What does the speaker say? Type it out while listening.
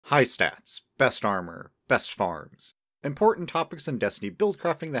High stats, best armor, best farms. Important topics in Destiny build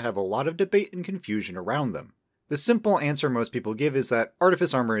crafting that have a lot of debate and confusion around them. The simple answer most people give is that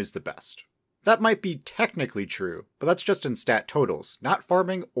Artifice armor is the best. That might be technically true, but that's just in stat totals, not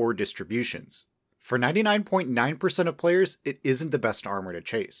farming or distributions. For 99.9% of players, it isn't the best armor to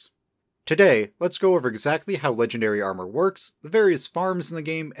chase. Today, let's go over exactly how legendary armor works, the various farms in the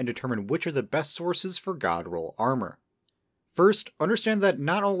game, and determine which are the best sources for god roll armor. First, understand that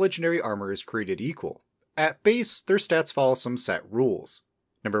not all legendary armor is created equal. At base, their stats follow some set rules.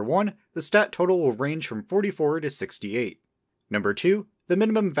 Number 1, the stat total will range from 44 to 68. Number 2, the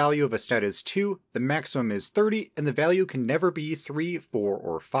minimum value of a stat is 2, the maximum is 30, and the value can never be 3, 4,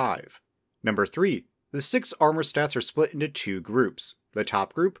 or 5. Number 3, the 6 armor stats are split into 2 groups. The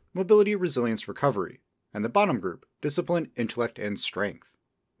top group, Mobility, Resilience, Recovery, and the bottom group, Discipline, Intellect, and Strength.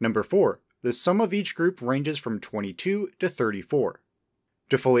 Number 4, the sum of each group ranges from 22 to 34.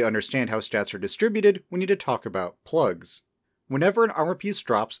 To fully understand how stats are distributed, we need to talk about plugs. Whenever an armor piece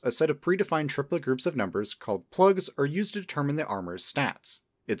drops, a set of predefined triplet groups of numbers called plugs are used to determine the armor's stats,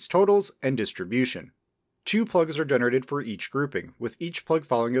 its totals, and distribution. 2 plugs are generated for each grouping, with each plug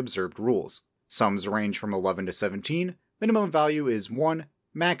following observed rules. Sums range from 11 to 17, minimum value is 1,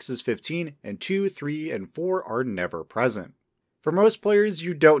 max is 15, and 2, 3, and 4 are never present. For most players,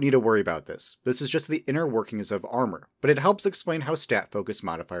 you don't need to worry about this. This is just the inner workings of armor, but it helps explain how stat-focused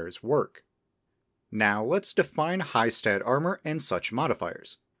modifiers work. Now let's define high stat armor and such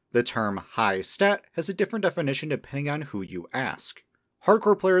modifiers. The term high stat has a different definition depending on who you ask.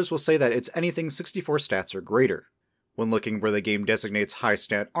 Hardcore players will say that it's anything 64 stats or greater. When looking where the game designates high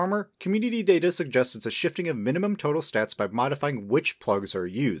stat armor, community data suggests it's a shifting of minimum total stats by modifying which plugs are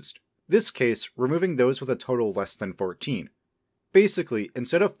used. This case, removing those with a total less than 14. Basically,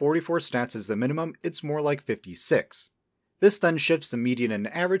 instead of 44 stats as the minimum, it's more like 56. This then shifts the median and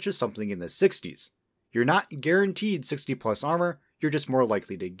average to something in the 60s. You're not guaranteed 60 plus armor, you're just more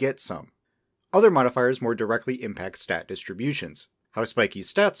likely to get some. Other modifiers more directly impact stat distributions, how spiky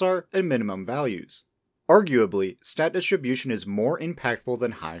stats are, and minimum values. Arguably, stat distribution is more impactful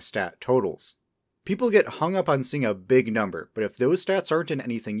than high stat totals. People get hung up on seeing a big number, but if those stats aren't in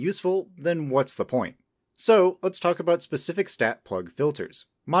anything useful, then what's the point? So, let's talk about specific stat plug filters,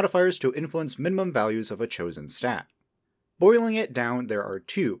 modifiers to influence minimum values of a chosen stat. Boiling it down, there are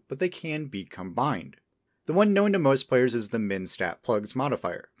 2, but they can be combined. The one known to most players is the min stat plugs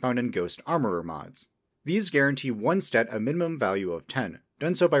modifier, found in Ghost Armorer mods. These guarantee one stat a minimum value of 10,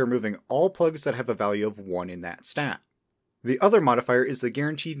 done so by removing all plugs that have a value of 1 in that stat. The other modifier is the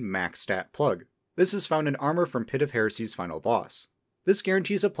guaranteed max stat plug. This is found in armor from Pit of Heresy's final boss. This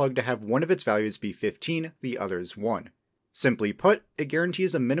guarantees a plug to have one of its values be 15, the other's 1. Simply put, it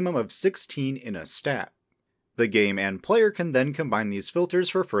guarantees a minimum of 16 in a stat. The game and player can then combine these filters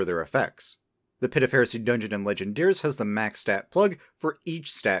for further effects. The Pit of Heresy dungeon in Legendaries has the max stat plug for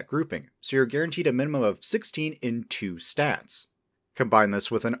each stat grouping, so you're guaranteed a minimum of 16 in 2 stats. Combine this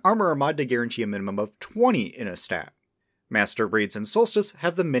with an armor mod to guarantee a minimum of 20 in a stat. Master Raids and Solstice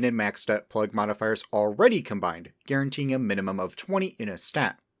have the min and max stat plug modifiers already combined, guaranteeing a minimum of 20 in a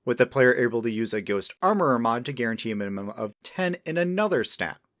stat, with the player able to use a Ghost Armorer mod to guarantee a minimum of 10 in another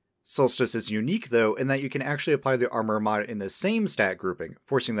stat. Solstice is unique though in that you can actually apply the armor mod in the same stat grouping,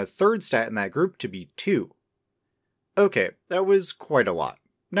 forcing the third stat in that group to be 2. Okay, that was quite a lot.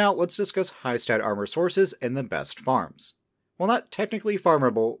 Now let's discuss high stat armor sources and the best farms. While not technically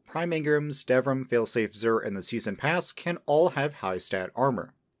farmable, Prime Ingrams, Devrim, Failsafe Zur, and the Season Pass can all have high stat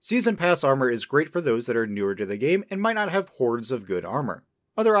armor. Season Pass armor is great for those that are newer to the game and might not have hordes of good armor.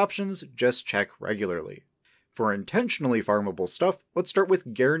 Other options, just check regularly. For intentionally farmable stuff, let's start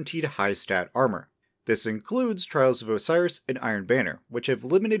with guaranteed high stat armor. This includes Trials of Osiris and Iron Banner, which have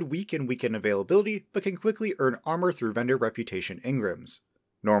limited week and weekend availability but can quickly earn armor through vendor reputation engrams.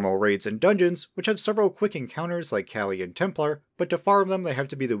 Normal raids and dungeons, which have several quick encounters like Kali and Templar, but to farm them they have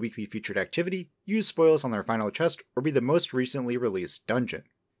to be the weekly featured activity, use spoils on their final chest, or be the most recently released dungeon.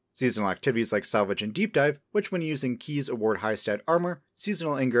 Seasonal activities like Salvage and Deep Dive, which when using keys award high stat armor,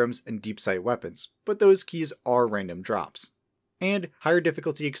 seasonal engrams, and deep sight weapons, but those keys are random drops. And higher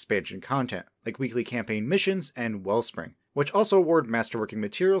difficulty expansion content, like weekly campaign missions and Wellspring, which also award masterworking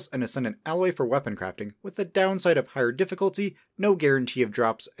materials and Ascendant alloy for weapon crafting, with the downside of higher difficulty, no guarantee of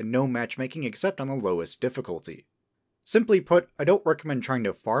drops, and no matchmaking except on the lowest difficulty. Simply put, I don't recommend trying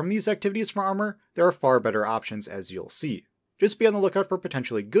to farm these activities for armor, there are far better options as you'll see. Just be on the lookout for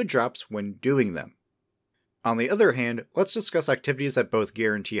potentially good drops when doing them. On the other hand, let's discuss activities that both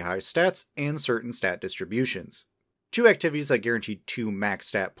guarantee high stats and certain stat distributions. 2 activities that guarantee 2 max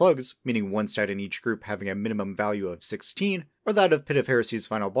stat plugs, meaning 1 stat in each group having a minimum value of 16, are that of Pit of Heresy's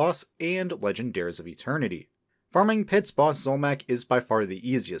final boss and Legendaires of Eternity. Farming Pit's boss Zolmak is by far the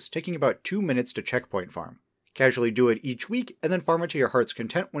easiest, taking about 2 minutes to checkpoint farm. Casually do it each week and then farm it to your heart's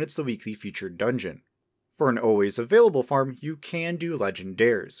content when it's the weekly featured dungeon. For an always available farm, you can do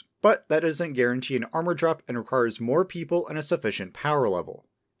Legendaires, but that doesn't guarantee an armor drop and requires more people and a sufficient power level.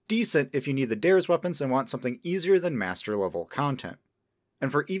 Decent if you need the Dares weapons and want something easier than master level content. And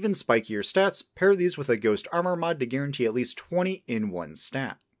for even spikier stats, pair these with a Ghost Armor mod to guarantee at least 20 in one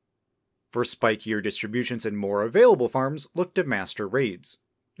stat. For spikier distributions and more available farms, look to Master Raids.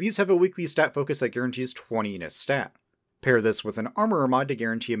 These have a weekly stat focus that guarantees 20 in a stat. Pair this with an Armorer mod to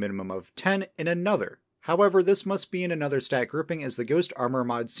guarantee a minimum of 10 in another. However, this must be in another stat grouping as the Ghost Armor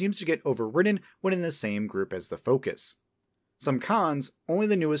mod seems to get overridden when in the same group as the focus. Some cons: only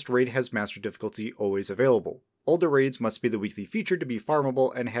the newest raid has Master difficulty always available. Older raids must be the weekly feature to be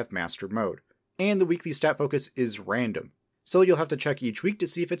farmable and have Master mode. And the weekly stat focus is random, so you'll have to check each week to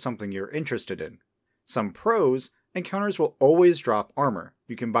see if it's something you're interested in. Some pros: encounters will always drop armor.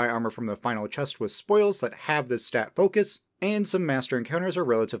 You can buy armor from the final chest with spoils that have this stat focus, and some Master encounters are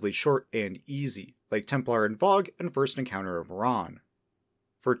relatively short and easy, like Templar and Vogue and First Encounter of Ron.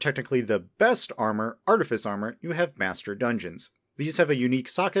 For technically the best armor, Artifice armor, you have Master Dungeons. These have a unique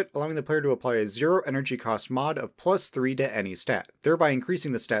socket, allowing the player to apply a 0 energy cost mod of +3 to any stat, thereby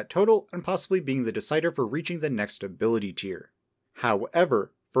increasing the stat total and possibly being the decider for reaching the next ability tier.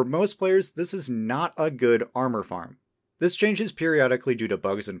 However, for most players, this is not a good armor farm. This changes periodically due to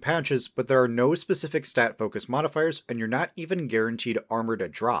bugs and patches, but there are no specific stat focus modifiers and you're not even guaranteed armor to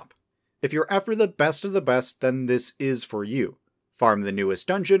drop. If you're after the best of the best, then this is for you. Farm the newest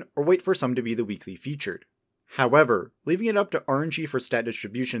dungeon, or wait for some to be the weekly featured. However, leaving it up to RNG for stat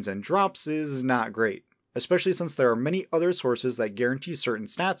distributions and drops is not great, especially since there are many other sources that guarantee certain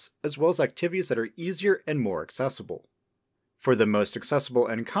stats, as well as activities that are easier and more accessible. For the most accessible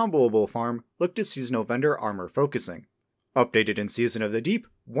and comboable farm, look to Seasonal Vendor Armor Focusing. Updated in Season of the Deep,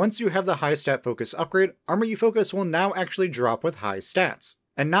 once you have the high stat focus upgrade, armor you focus will now actually drop with high stats.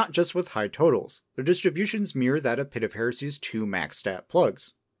 And not just with high totals. Their distributions mirror that of Pit of Heresy's 2 max stat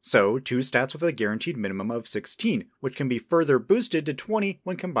plugs. So, 2 stats with a guaranteed minimum of 16, which can be further boosted to 20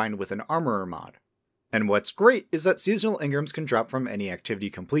 when combined with an Armorer mod. And what's great is that seasonal engrams can drop from any activity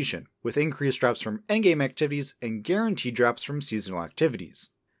completion, with increased drops from endgame activities and guaranteed drops from seasonal activities.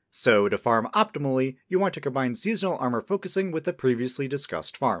 So, to farm optimally, you want to combine seasonal armor focusing with the previously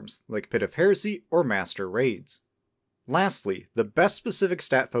discussed farms, like Pit of Heresy or Master Raids. Lastly, the best specific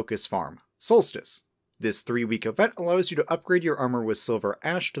stat focus farm, Solstice. This 3-week event allows you to upgrade your armor with Silver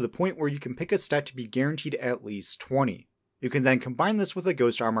Ash to the point where you can pick a stat to be guaranteed at least 20. You can then combine this with a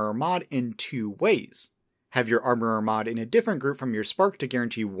Ghost Armorer mod in 2 ways. Have your Armorer mod in a different group from your Spark to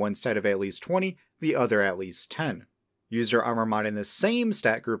guarantee one stat of at least 20, the other at least 10. Use your Armor mod in the same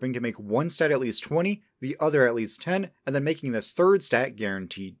stat grouping to make one stat at least 20, the other at least 10, and then making the third stat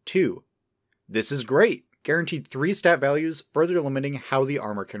guaranteed 2. This is great! Guaranteed 3 stat values, further limiting how the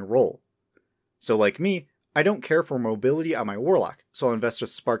armor can roll. So like me, I don't care for mobility on my Warlock, so I'll invest a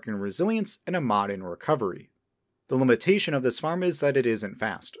Spark in Resilience and a mod in Recovery. The limitation of this farm is that it isn't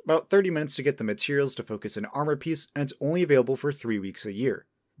fast, about 30 minutes to get the materials to focus an armor piece, and it's only available for 3 weeks a year.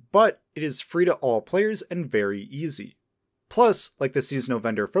 But it is free to all players and very easy. Plus, like the seasonal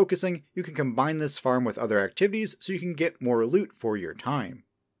vendor focusing, you can combine this farm with other activities so you can get more loot for your time.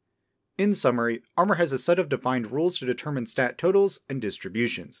 In summary, armor has a set of defined rules to determine stat totals and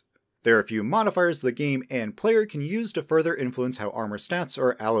distributions. There are a few modifiers the game and player can use to further influence how armor stats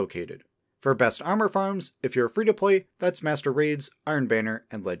are allocated. For best armor farms, if you're free to play, that's Master Raids, Iron Banner,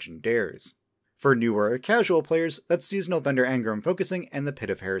 and Legendaires. For newer or casual players, that's Seasonal Vendor Engram Focusing and the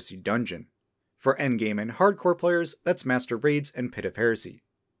Pit of Heresy Dungeon. For endgame and hardcore players, that's Master Raids and Pit of Heresy.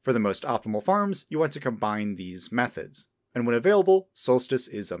 For the most optimal farms, you want to combine these methods. And when available, Solstice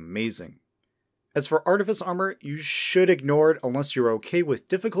is amazing. As for Artifice armor, you should ignore it unless you're okay with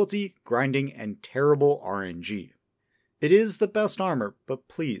difficulty, grinding, and terrible RNG. It is the best armor, but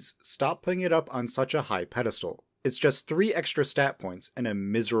please, stop putting it up on such a high pedestal. It's just 3 extra stat points and a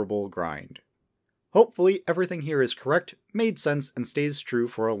miserable grind. Hopefully everything here is correct, made sense, and stays true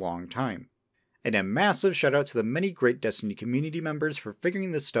for a long time. And a massive shout out to the many great Destiny community members for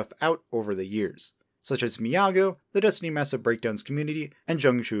figuring this stuff out over the years, such as Miyago, the Destiny Massive Breakdowns community, and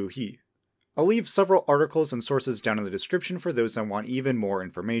Jungshu He. I'll leave several articles and sources down in the description for those that want even more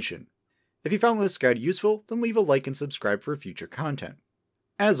information. If you found this guide useful, then leave a like and subscribe for future content.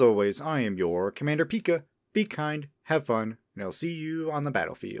 As always, I am your Commander Pika. Be kind, have fun, and I'll see you on the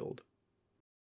battlefield.